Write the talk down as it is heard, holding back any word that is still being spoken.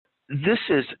This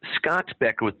is Scott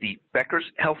Becker with the Becker's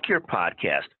Healthcare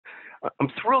Podcast. I'm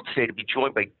thrilled today to be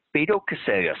joined by Beto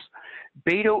Casas.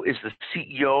 Beto is the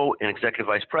CEO and Executive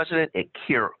Vice President at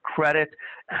CareCredit.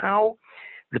 How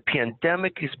the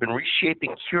pandemic has been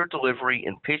reshaping care delivery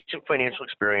and patient financial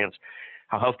experience,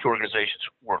 how healthcare organizations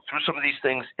work through some of these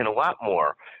things, and a lot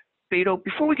more. Beto,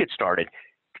 before we get started,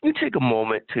 can you take a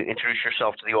moment to introduce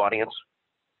yourself to the audience?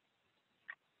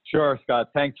 Sure, Scott.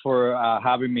 Thanks for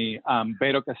having me. I'm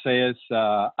Beto Casas.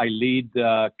 I lead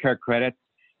CareCredit,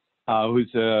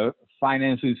 who's a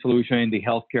financing solution in the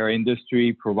healthcare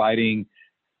industry, providing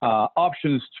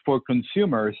options for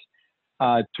consumers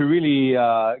to really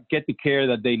get the care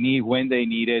that they need when they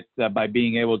need it by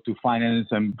being able to finance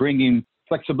and bringing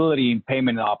flexibility in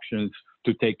payment options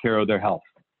to take care of their health.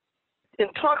 And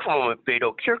talk for a moment,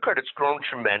 Beto. CareCredit's grown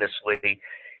tremendously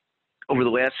over the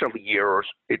last several years.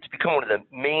 It's become one of the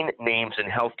main names in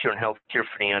healthcare and healthcare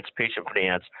finance, patient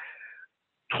finance.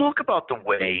 Talk about the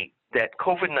way that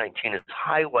COVID-19 has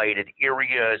highlighted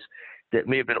areas that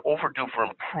may have been overdue for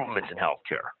improvements in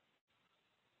healthcare.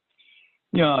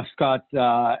 Yeah, Scott,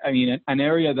 an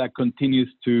area that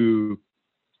continues to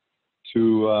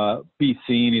be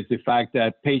seen is the fact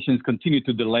that patients continue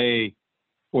to delay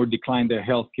or decline their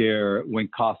health care when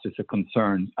cost is a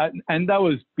concern. And that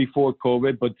was before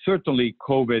COVID, but certainly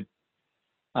COVID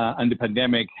and the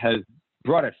pandemic has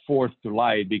brought it forth to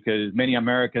light because many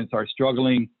Americans are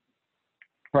struggling,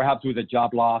 perhaps with a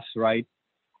job loss, right?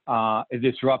 A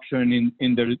disruption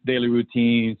in their daily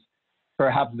routines.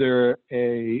 Perhaps they're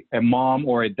a mom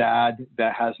or a dad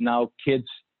that has now kids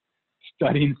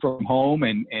studying from home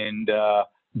and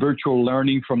virtual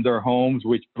learning from their homes,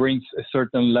 which brings a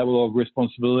certain level of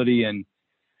responsibility and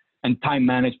time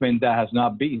management that has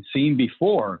not been seen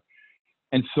before.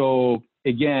 And so,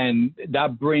 again,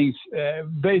 that brings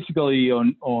basically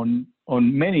on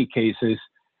many cases,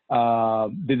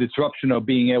 the disruption of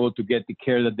being able to get the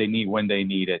care that they need when they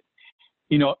need it.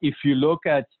 You know, if you look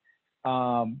at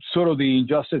sort of the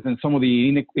injustice and some of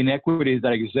the inequities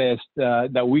that exist,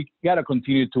 that we got to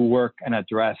continue to work and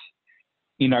address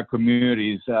in our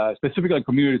communities, specifically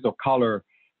communities of color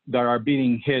that are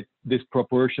being hit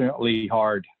disproportionately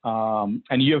hard.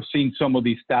 And you have seen some of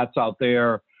these stats out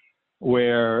there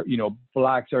where, you know,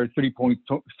 blacks are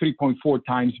 3.4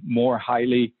 times more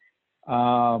highly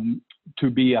to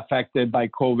be affected by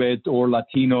COVID, or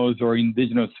Latinos or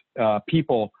indigenous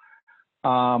people.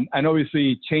 And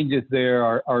obviously changes there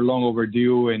are long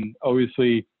overdue, and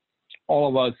obviously all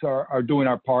of us are doing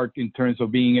our part in terms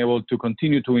of being able to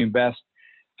continue to invest.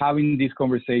 Having these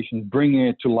conversations, bringing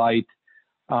it to light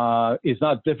is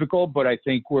not difficult, but I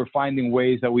think we're finding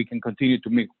ways that we can continue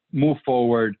to move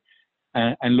forward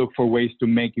and look for ways to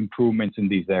make improvements in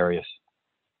these areas.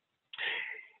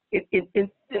 And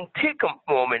take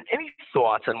a moment, any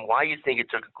thoughts on why you think it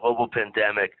took a global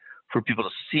pandemic for people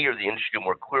to see, or the industry to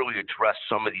more clearly address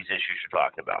some of these issues you're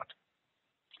talking about?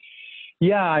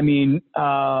 Yeah, I mean,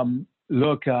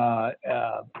 look,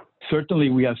 certainly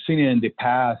we have seen it in the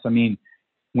past. I mean,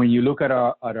 when you look at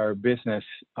our business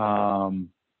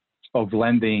of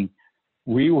lending,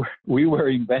 we were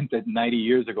invented 90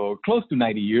 years ago, close to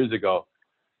 90 years ago,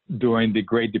 during the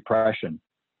Great Depression,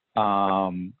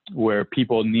 where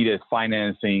people needed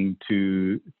financing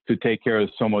to take care of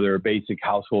some of their basic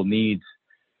household needs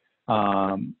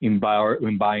in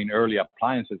buying early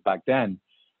appliances back then.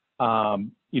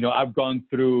 You know, I've gone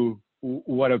through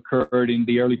what occurred in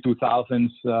the early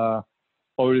 2000s.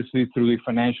 Obviously through the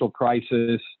financial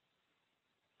crisis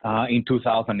in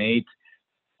 2008.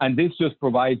 And this just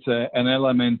provides an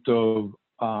element of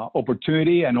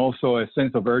opportunity and also a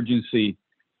sense of urgency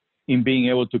in being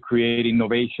able to create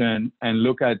innovation and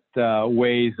look at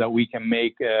ways that we can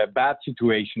make a bad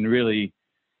situation really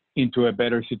into a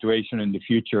better situation in the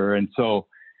future. And so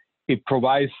it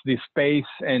provides the space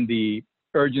and the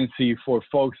urgency for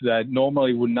folks that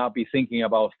normally would not be thinking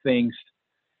about things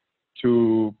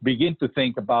to begin to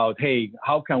think about, hey,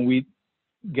 how can we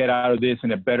get out of this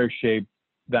in a better shape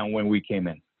than when we came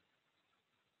in?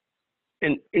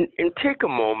 And take a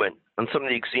moment on some of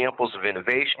the examples of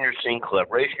innovation you're seeing,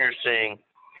 collaboration you're seeing,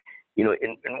 you know,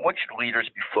 and what should leaders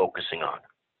be focusing on?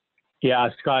 Yeah,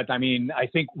 Scott, I mean, I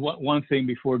think one thing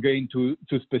before getting to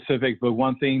specifics, but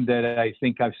one thing that I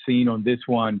think I've seen on this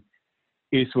one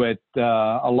is what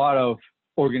a lot of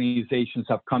organizations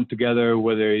have come together,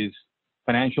 whether it's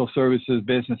financial services,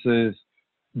 businesses,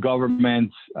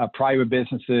 governments, private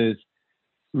businesses,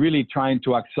 really trying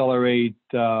to accelerate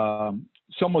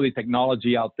some of the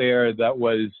technology out there that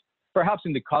was perhaps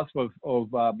in the cusp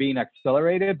of being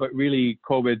accelerated, but really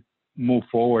COVID moved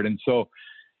forward. And so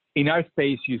in our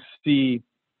space, you see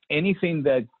anything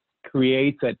that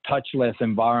creates a touchless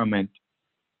environment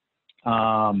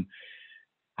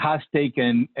has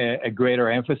taken a greater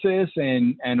emphasis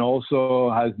and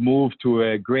also has moved to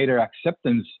a greater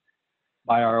acceptance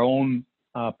by our own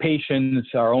patients,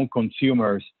 our own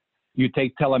consumers. You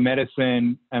take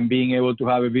telemedicine and being able to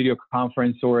have a video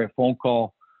conference or a phone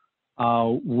call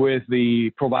with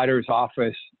the provider's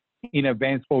office in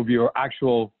advance of your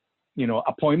actual,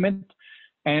 appointment,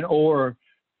 and or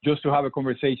just to have a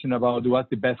conversation about what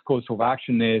the best course of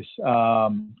action is,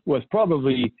 was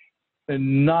probably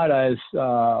not as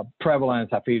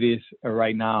prevalent as it is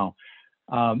right now.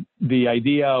 The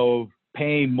idea of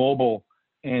paying mobile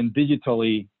and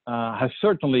digitally has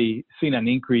certainly seen an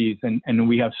increase, and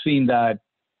we have seen that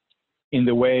in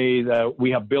the way that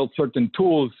we have built certain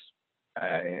tools,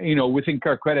 within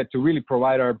CareCredit to really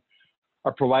provide our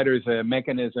providers a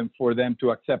mechanism for them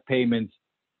to accept payments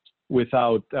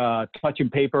without touching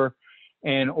paper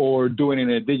and or doing it in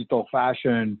a digital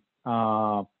fashion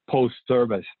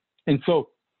post-service. And so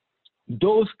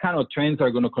those kind of trends are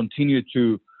going to continue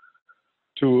to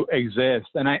exist.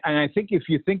 And I think if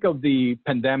you think of the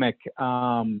pandemic,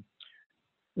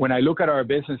 when I look at our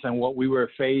business and what we were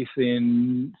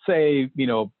facing, say,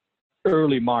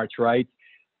 early March, right?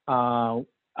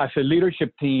 As a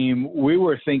leadership team, we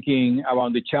were thinking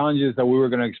about the challenges that we were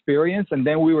going to experience. And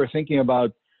then we were thinking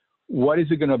about what is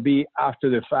it going to be after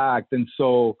the fact. And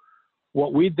so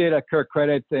what we did at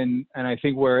CareCredit, and I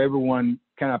think where everyone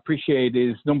can appreciate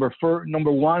is number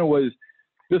one was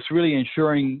just really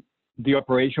ensuring the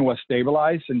operation was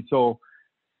stabilized. And so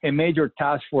a major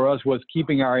task for us was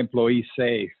keeping our employees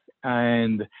safe.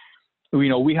 And,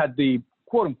 we had the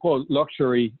quote unquote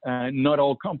luxury, not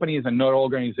all companies and not all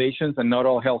organizations and not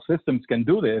all health systems can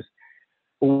do this.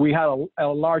 We had a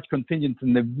large contingent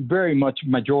and the very much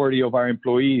majority of our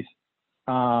employees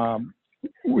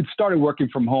we started working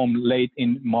from home late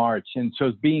in March. And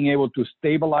so being able to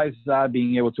stabilize that,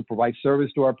 being able to provide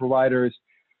service to our providers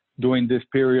during this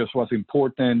period was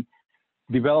important.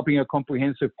 Developing a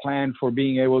comprehensive plan for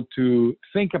being able to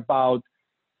think about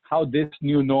how this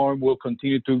new norm will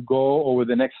continue to go over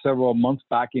the next several months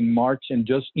back in March, and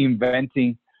just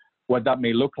inventing what that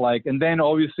may look like. And then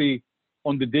obviously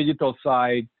on the digital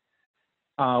side,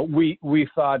 we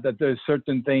thought that there's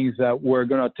certain things that were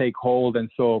going to take hold. And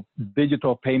so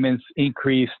digital payments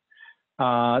increased.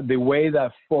 The way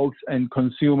that folks and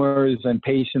consumers and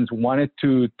patients wanted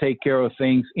to take care of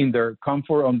things in their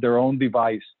comfort on their own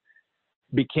device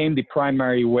became the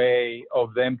primary way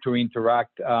of them to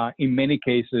interact, in many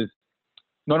cases,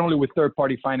 not only with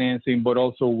third-party financing, but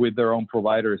also with their own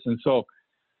providers. And so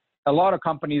a lot of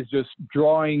companies just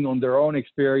drawing on their own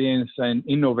experience and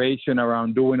innovation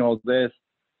around doing all this.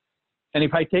 And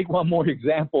if I take one more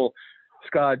example,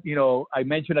 Scott, I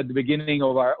mentioned at the beginning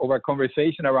of our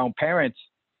conversation around parents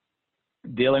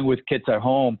dealing with kids at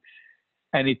home.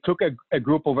 And it took a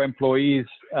group of employees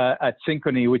at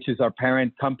Synchrony, which is our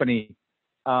parent company,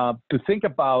 to think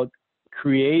about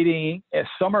creating a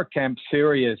summer camp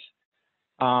series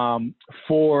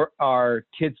for our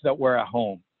kids that were at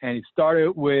home. And it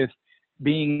started with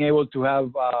being able to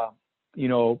have,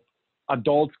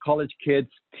 adults, college kids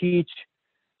teach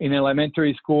in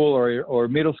elementary school or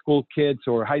middle school kids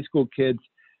or high school kids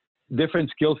different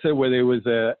skill set, whether it was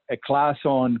a class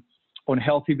on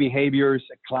healthy behaviors,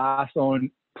 a class on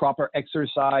proper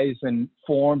exercise and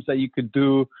forms that you could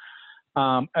do,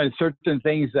 and certain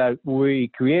things that we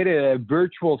created a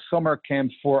virtual summer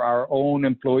camp for our own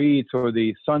employees or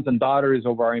the sons and daughters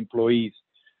of our employees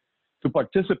to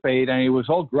participate. And it was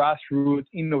all grassroots,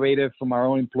 innovative from our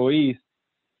own employees.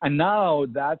 And now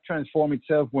that transformed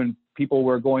itself when people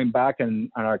were going back and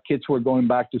our kids were going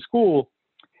back to school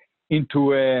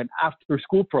into an after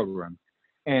school program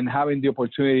and having the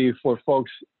opportunity for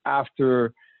folks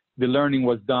after the learning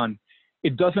was done.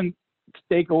 It doesn't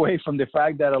take away from the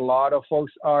fact that a lot of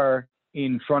folks are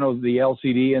in front of the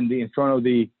LCD and in front of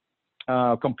the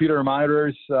computer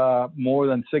monitors more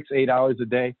than 6-8 hours a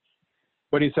day.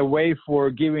 But it's a way for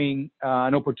giving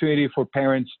an opportunity for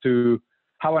parents to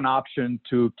have an option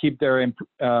to keep their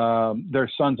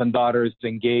sons and daughters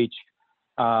engaged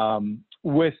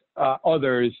with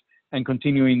others and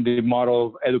continuing the model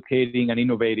of educating and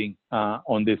innovating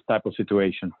on this type of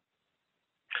situation.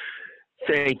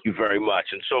 Thank you very much.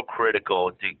 And so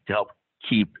critical to help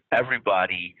keep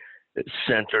everybody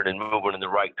centered and moving in the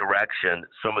right direction,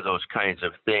 some of those kinds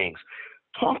of things.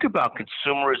 Talk about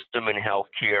consumerism in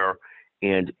healthcare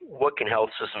and what can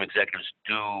health system executives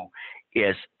do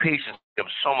as patients become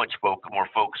so much more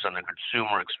focused on the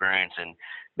consumer experience and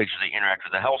make sure they interact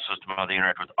with the health system, how they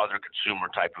interact with other consumer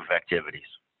type of activities.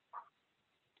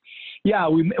 Yeah,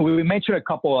 we mentioned a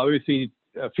couple. Obviously,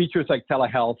 features like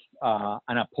telehealth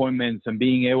and appointments and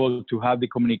being able to have the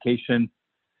communication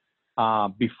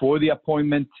before the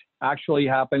appointment actually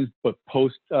happens, but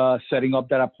post setting up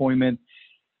that appointment.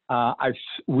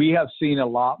 We have seen a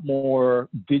lot more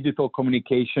digital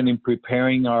communication in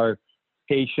preparing our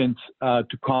patients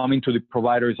to come into the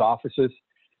provider's offices.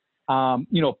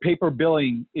 Paper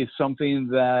billing is something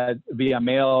that via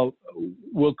mail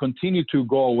will continue to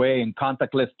go away, and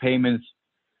contactless payments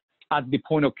at the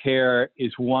point of care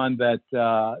is one that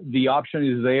the option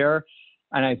is there.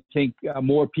 And I think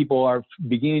more people are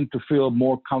beginning to feel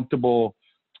more comfortable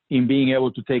in being able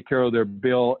to take care of their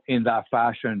bill in that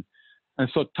fashion. And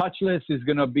so touchless is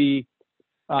going to be,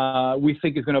 we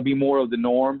think is going to be more of the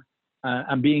norm,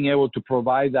 and being able to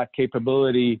provide that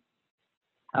capability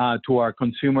to our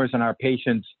consumers and our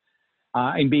patients,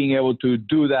 and being able to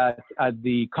do that at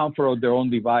the comfort of their own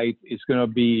device is going to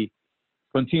be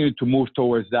continue to move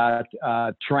towards that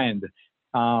trend.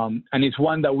 And it's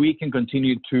one that we can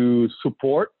continue to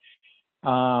support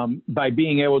by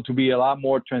being able to be a lot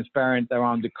more transparent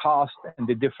around the cost and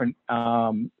the different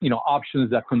options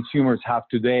that consumers have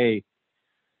today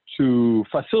to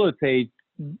facilitate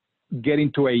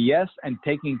getting to a yes and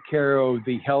taking care of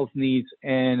the health needs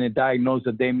and a diagnosis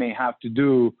that they may have to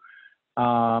do,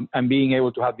 and being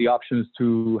able to have the options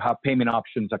to have payment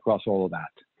options across all of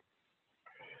that.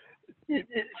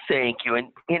 Thank you. And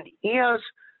as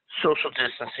social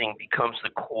distancing becomes the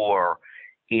core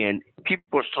and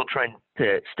people are still trying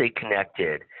to stay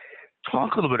connected,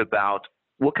 talk a little bit about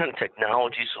what kind of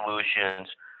technology solutions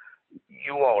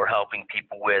you all are helping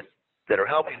people with that are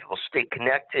helping people stay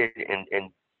connected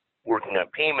and working on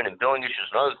payment and billing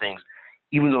issues and other things,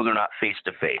 even though they're not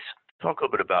face-to-face. Talk a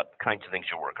little bit about the kinds of things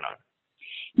you're working on.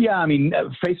 Yeah, I mean,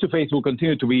 face-to-face will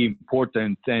continue to be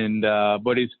important, and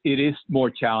but it is more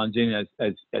challenging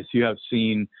as you have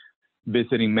seen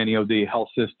visiting many of the health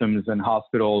systems and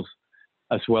hospitals,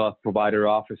 as well as provider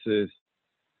offices.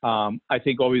 I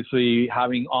think obviously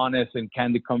having honest and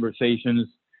candid conversations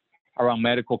around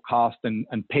medical cost and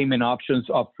payment options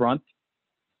up front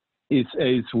is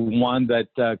one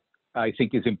that I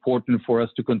think is important for us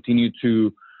to continue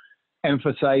to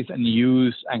emphasize and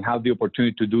use and have the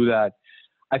opportunity to do that.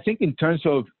 I think in terms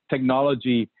of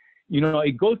technology,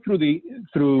 it goes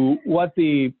through what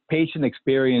the patient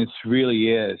experience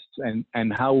really is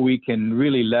and how we can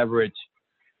really leverage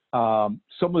some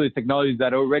of the technologies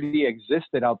that already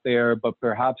existed out there, but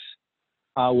perhaps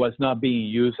was not being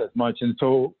used as much. And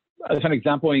so as an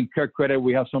example, in CareCredit,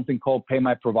 we have something called Pay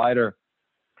My Provider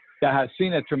that has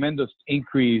seen a tremendous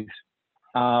increase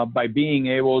by being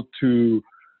able to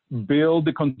bill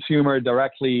the consumer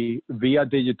directly via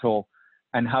digital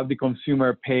and have the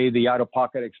consumer pay the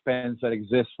out-of-pocket expense that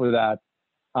exists for that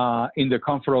in the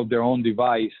comfort of their own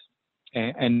device,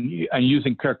 and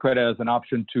using CareCredit as an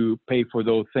option to pay for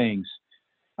those things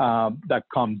that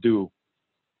come due.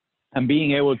 And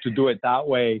being able to do it that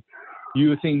way,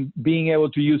 being able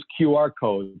to use QR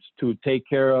codes to take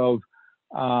care of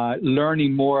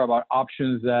learning more about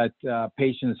options that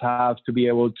patients have to be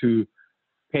able to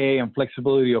pay, and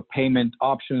flexibility of payment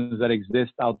options that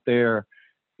exist out there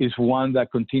is one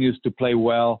that continues to play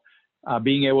well.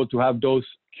 Being able to have those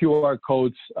QR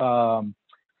codes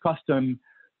custom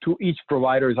to each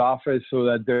provider's office so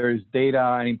that there's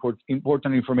data and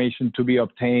important information to be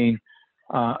obtained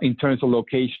in terms of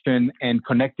location, and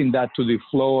connecting that to the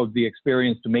flow of the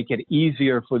experience to make it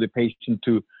easier for the patient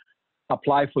to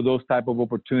apply for those type of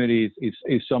opportunities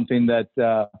is something that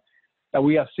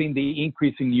we have seen the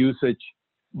increasing usage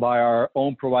by our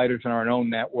own providers and our own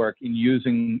network in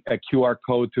using a QR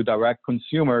code to direct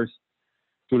consumers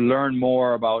to learn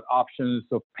more about options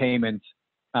of payments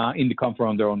in the comfort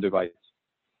on their own device.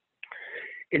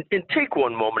 And take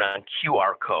one moment on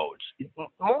QR codes.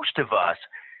 Most of us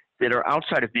that are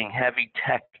outside of being heavy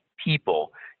tech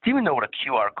people didn't even know what a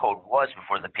QR code was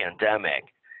before the pandemic.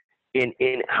 And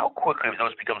how quickly have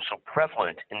those become so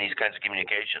prevalent in these kinds of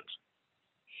communications?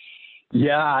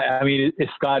 Yeah, I mean,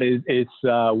 Scott,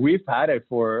 we've had it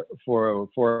for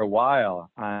a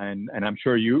while, and I'm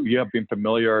sure you have been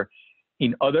familiar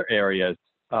in other areas,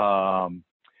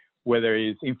 whether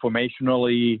it's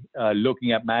informationally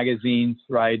looking at magazines,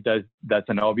 right? That's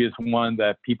an obvious one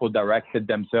that people directed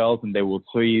themselves, and they will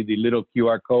see the little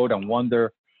QR code and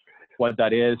wonder what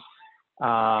that is.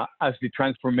 As the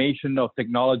transformation of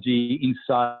technology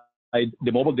inside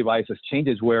the mobile devices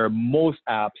changes, where most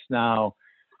apps now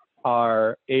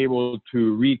are able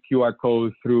to read QR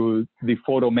codes through the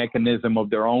photo mechanism of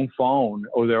their own phone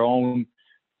or their own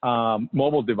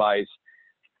mobile device.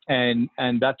 And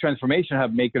that transformation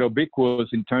have made it ubiquitous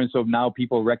in terms of now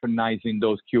people recognizing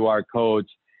those QR codes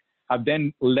have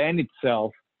then lent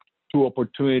itself to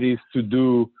opportunities to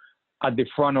do at the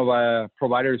front of a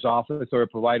provider's office or a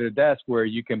provider desk, where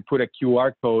you can put a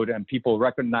QR code and people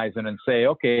recognize it and say,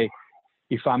 okay,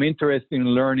 if I'm interested in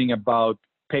learning about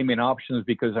payment options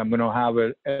because I'm going to have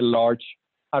a large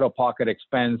out-of-pocket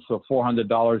expense of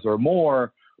 $400 or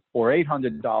more, or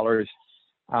 $800,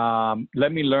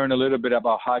 let me learn a little bit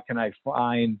about how can I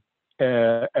find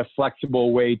a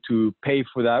flexible way to pay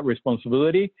for that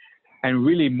responsibility and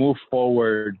really move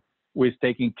forward with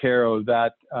taking care of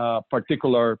that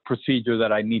particular procedure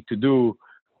that I need to do,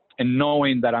 and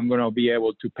knowing that I'm going to be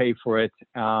able to pay for it,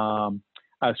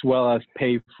 as well as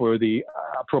pay for the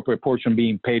appropriate portion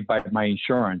being paid by my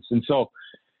insurance. And so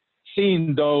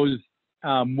seeing those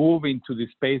move into the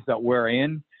space that we're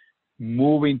in,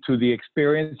 moving to the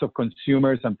experience of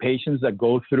consumers and patients that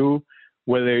go through,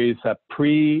 whether it's a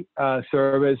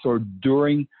pre-service or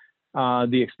during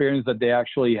the experience that they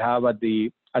actually have at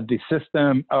the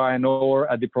system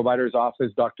or at the provider's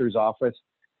office, doctor's office,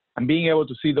 and being able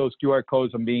to see those QR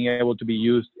codes and being able to be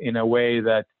used in a way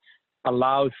that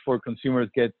allows for consumers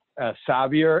to get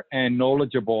savvier and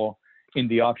knowledgeable in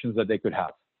the options that they could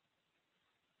have.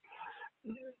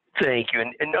 Thank you.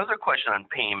 And another question on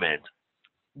payment.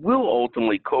 Will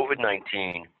ultimately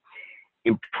COVID-19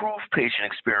 improve patient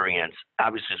experience,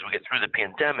 obviously, as we get through the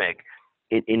pandemic,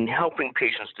 in helping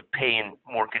patients to pay in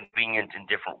more convenient and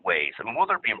different ways? I mean, will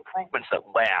there be improvements that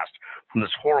last from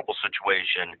this horrible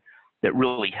situation that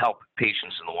really help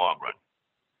patients in the long run?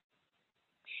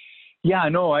 Yeah,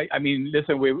 no, I mean,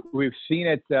 listen, we've seen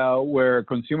it where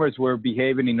consumers were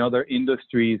behaving in other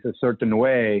industries a certain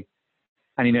way,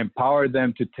 and it empowered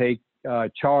them to take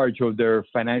charge of their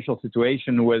financial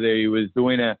situation, whether it was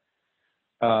doing a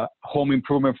home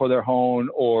improvement for their home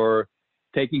or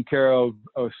taking care of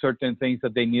certain things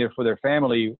that they needed for their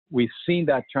family. We've seen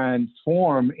that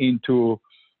transform into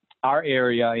our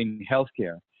area in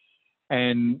healthcare,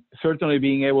 and certainly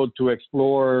being able to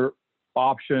explore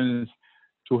options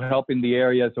to help in the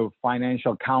areas of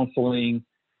financial counseling,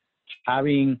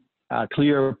 having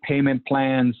clear payment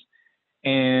plans,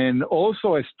 and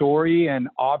also a story and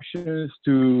options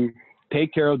to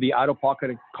take care of the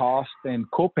out-of-pocket costs and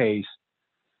copays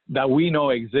that we know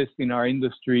exist in our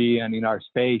industry and in our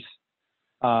space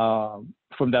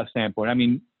from that standpoint. I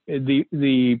mean,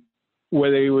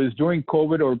 whether it was during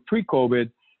COVID or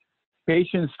pre-COVID,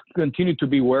 patients continue to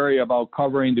be wary about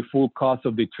covering the full cost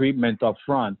of the treatment up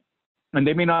front. And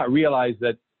they may not realize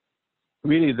that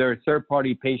really there are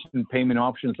third-party patient payment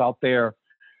options out there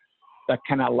that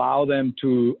can allow them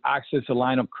to access a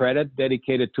line of credit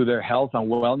dedicated to their health and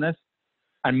wellness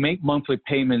and make monthly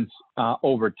payments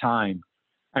over time.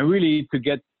 And really to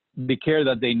get the care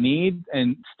that they need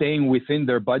and staying within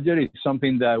their budget is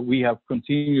something that we have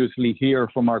continuously hear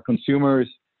from our consumers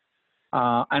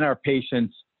and our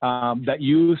patients that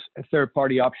use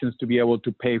third-party options to be able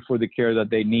to pay for the care that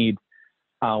they need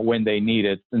when they need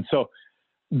it. And so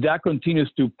that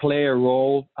continues to play a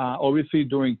role. Obviously,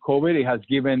 during COVID, it has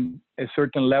given a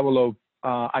certain level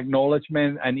of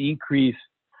acknowledgement and increase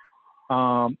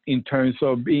in terms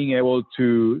of being able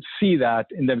to see that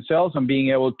in themselves and being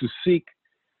able to seek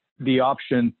the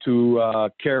option to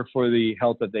care for the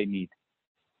health that they need.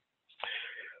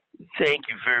 Thank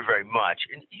you very, very much.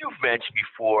 And you've mentioned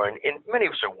before, and many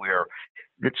of us are aware,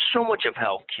 that so much of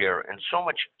healthcare and so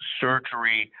much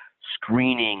surgery,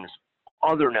 screenings,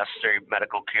 other necessary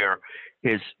medical care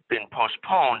has been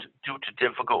postponed due to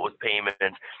difficult with payments.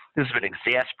 This has been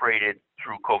exacerbated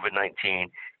through COVID-19.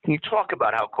 Can you talk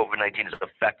about how COVID-19 has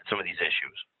affected some of these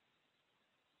issues?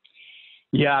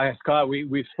 Yeah, Scott,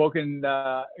 we've spoken,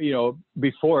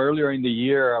 before earlier in the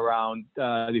year around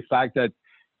the fact that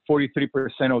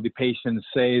 43% of the patients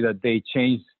say that they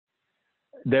changed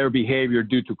their behavior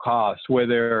due to cost,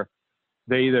 whether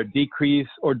they either decrease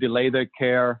or delay their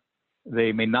care.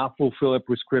 They may not fulfill a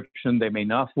prescription. They may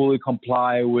not fully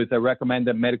comply with a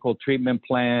recommended medical treatment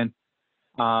plan,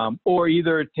 or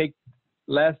either take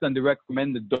less than the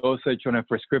recommended dosage on a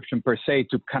prescription per se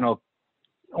to kind of,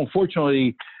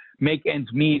 unfortunately, make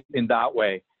ends meet in that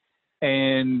way.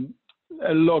 And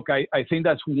look, I think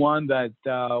that's one that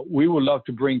we would love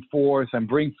to bring forth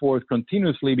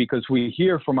continuously, because we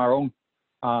hear from our own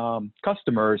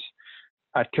customers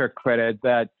at CareCredit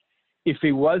that if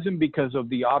it wasn't because of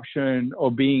the option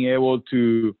of being able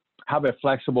to have a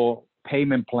flexible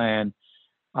payment plan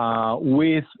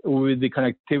with the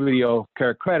connectivity of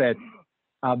CareCredit,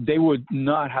 they would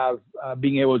not have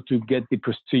been able to get the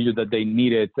procedure that they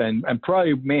needed, and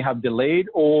probably may have delayed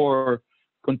or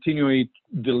continually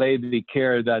delayed the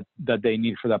care that they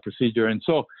need for that procedure. And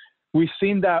so we've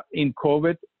seen that in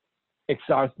COVID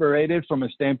exacerbated from a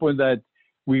standpoint that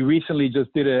We recently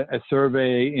just did a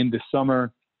survey in the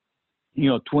summer.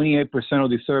 28% of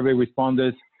the survey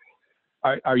respondents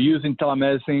are using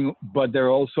telemedicine, but they're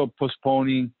also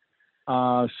postponing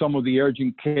some of the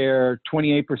urgent care.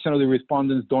 28% of the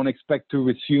respondents don't expect to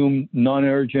resume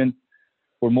non-urgent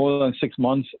for more than 6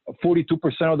 months. 42%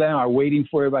 of them are waiting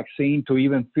for a vaccine to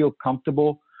even feel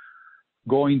comfortable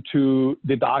going to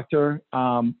the doctor,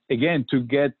 again, to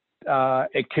get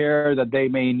a care that they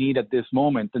may need at this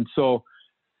moment. And so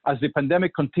as the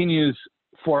pandemic continues,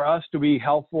 for us to be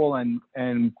helpful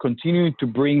and continue to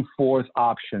bring forth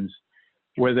options,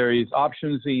 whether it's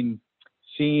options in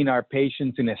seeing our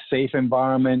patients in a safe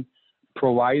environment,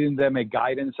 providing them a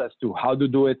guidance as to how to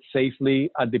do it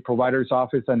safely at the provider's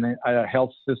office and at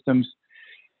health systems,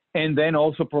 and then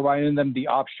also providing them the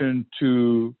option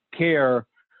to care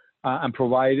and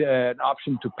provide an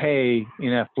option to pay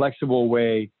in a flexible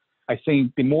way. I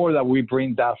think the more that we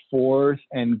bring that forth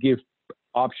and give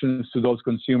options to those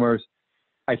consumers,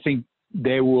 I think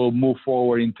they will move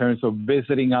forward in terms of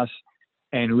visiting us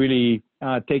and really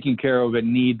taking care of a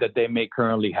need that they may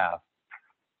currently have.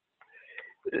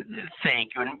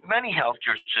 Thank you. And many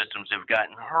healthcare systems have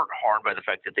gotten hurt hard by the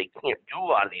fact that they can't do a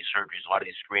lot of these surgeries, a lot of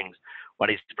these screenings, a lot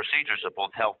of these procedures that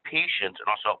both help patients and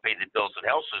also help pay the bills at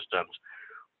health systems.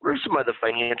 What are some of the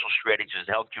financial strategies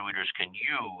healthcare leaders can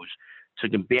use to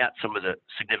combat some of the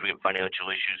significant financial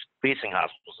issues facing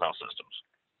hospitals and health systems?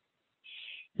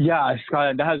 Yeah,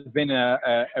 Scott, that has been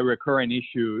a recurring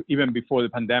issue even before the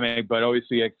pandemic, but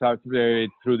obviously exacerbated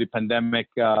through the pandemic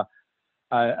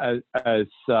as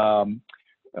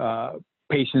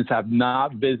patients have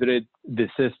not visited the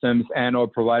systems and or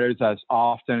providers as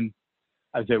often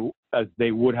as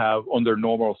they would have under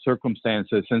normal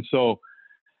circumstances. And so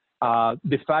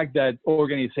the fact that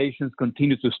organizations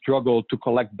continue to struggle to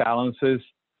collect balances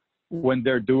when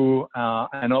they're due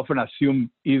and often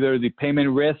assume either the payment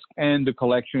risk and the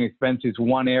collection expense is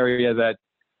one area that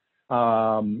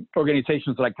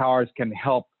organizations like ours can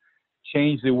help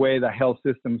change the way that health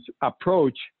systems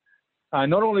approach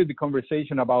not only the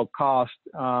conversation about cost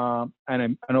and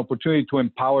an opportunity to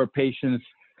empower patients,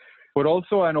 but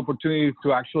also an opportunity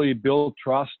to actually build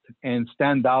trust and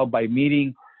stand out by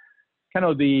meeting kind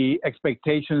of the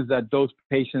expectations that those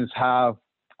patients have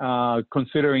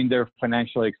considering their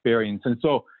financial experience. And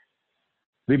so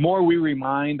the more we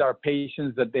remind our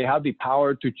patients that they have the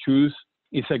power to choose,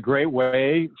 it's a great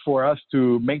way for us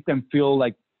to make them feel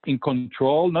like in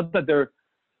control, not that they're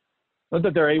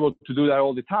able to do that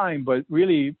all the time, but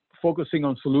really focusing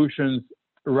on solutions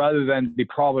rather than the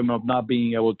problem of not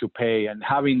being able to pay, and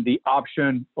having the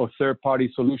option of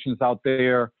third-party solutions out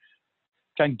there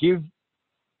can give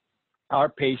our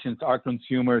patients, our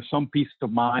consumers, some peace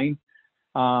of mind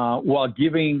while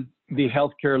giving the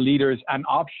healthcare leaders an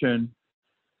option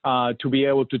to be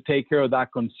able to take care of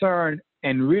that concern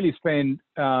and really spend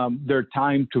their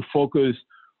time to focus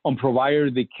on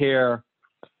providing the care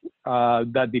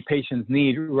that the patients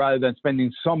need, rather than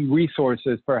spending some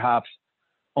resources perhaps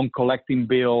on collecting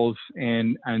bills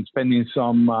and spending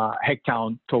some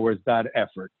headcount towards that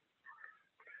effort.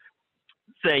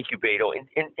 Thank you, Beto.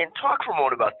 And talk for a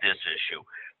moment about this issue.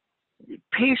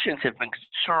 Patients have been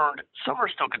concerned, some are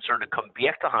still concerned to come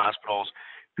back to hospitals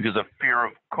because of fear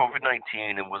of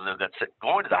COVID-19 and whether that's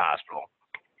going to the hospital.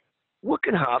 What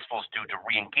can hospitals do to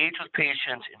re-engage with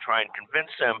patients and try and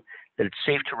convince them that it's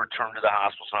safe to return to the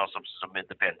hospitals and health systems amid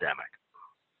the pandemic?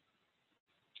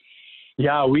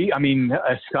 Yeah, we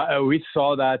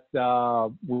saw that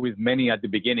with many at the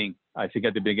beginning. I think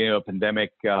at the beginning of the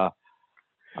pandemic,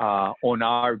 on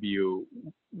our view,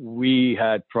 we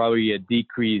had probably a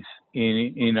decrease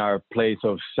in our place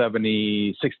of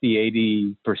 70,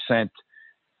 60, 80%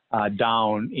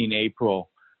 down in April.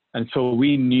 And so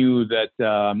we knew that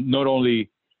not only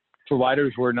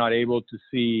providers were not able to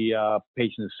see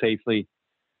patients safely,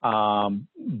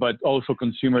 but also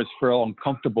consumers felt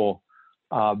uncomfortable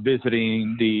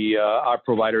visiting our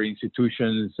provider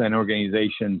institutions and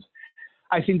organizations.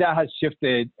 I think that has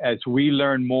shifted as we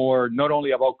learn more, not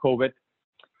only about COVID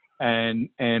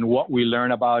and what we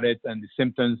learn about it and the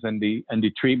symptoms and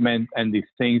the treatment and the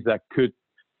things that could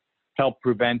help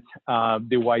prevent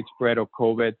the widespread of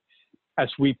COVID. As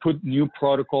we put new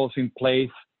protocols in place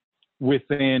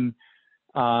within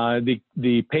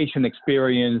the patient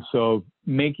experience of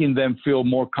making them feel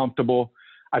more comfortable.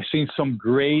 I've seen some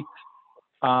great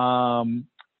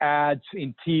ads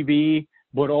in TV,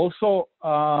 but also,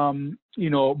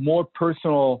 more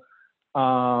personal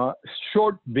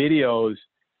short videos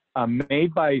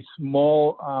made by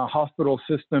small hospital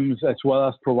systems as well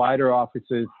as provider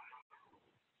offices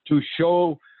to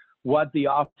show what the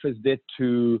office did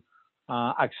to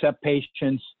accept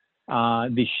patients,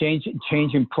 the change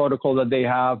in protocol that they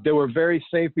have. They were very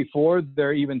safe before.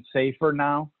 They're even safer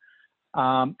now.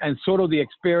 And sort of the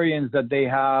experience that they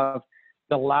have,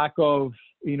 the lack of,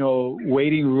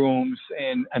 waiting rooms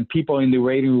and people in the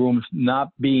waiting rooms not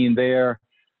being there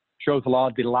shows a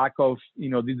lot. The lack of,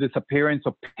 the disappearance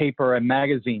of paper and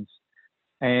magazines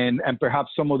and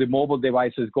perhaps some of the mobile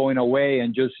devices going away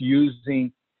and just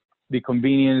using the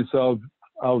convenience of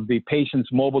the patient's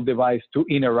mobile device to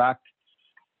interact,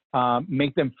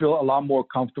 make them feel a lot more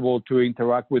comfortable to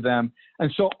interact with them.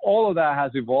 And so all of that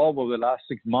has evolved over the last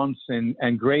 6 months,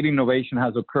 and great innovation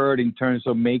has occurred in terms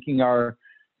of making our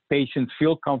patients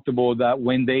feel comfortable that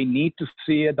when they need to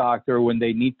see a doctor, when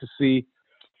they need to see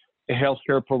a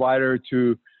healthcare provider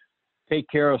to take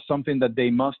care of something that they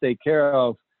must take care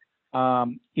of,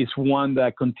 is one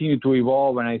that continues to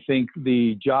evolve. And I think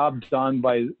the job done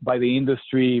by the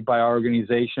industry, by our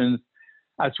organizations,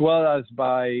 as well as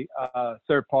by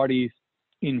third parties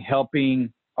in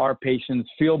helping our patients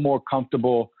feel more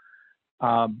comfortable,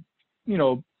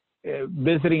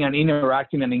 visiting and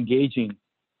interacting and engaging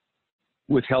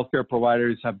with healthcare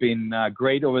providers have been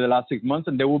great over the last 6 months,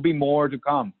 and there will be more to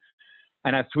come.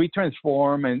 And as we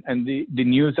transform and the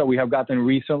news that we have gotten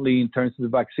recently in terms of the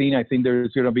vaccine, I think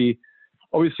there's going to be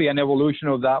obviously an evolution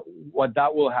of that, what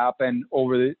that will happen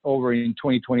over in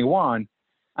 2021.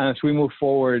 And as we move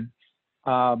forward,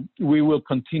 we will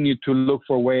continue to look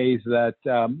for ways that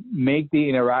make the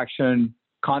interaction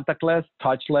contactless,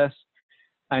 touchless,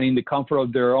 and in the comfort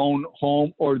of their own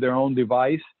home or their own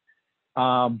device,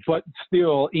 but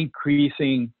still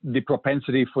increasing the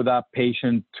propensity for that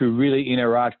patient to really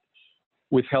interact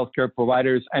with healthcare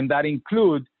providers. And that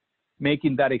includes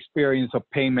making that experience of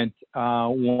payment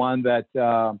one that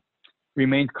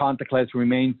remains contactless,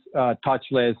 remains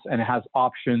touchless, and has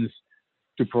options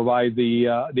to provide the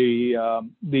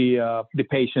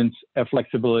patients a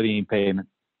flexibility in payment.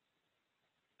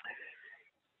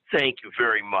 Thank you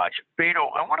very much.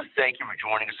 Beto, I want to thank you for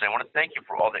joining us. I want to thank you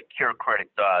for all that CareCredit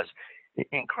does.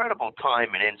 Incredible time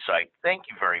and insight. Thank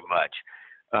you very much.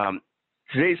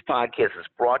 Today's podcast is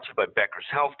brought to you by Becker's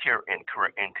Healthcare in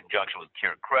conjunction with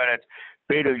CareCredit.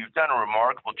 Beto, you've done a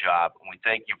remarkable job, and we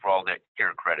thank you for all that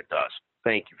CareCredit does.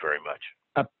 Thank you very much.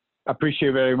 I appreciate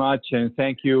it very much, and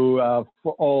thank you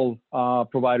for all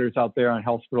providers out there and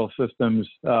hospital systems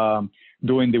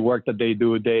doing the work that they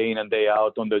do day in and day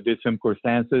out under these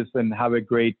circumstances, and have a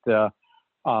great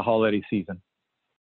holiday season.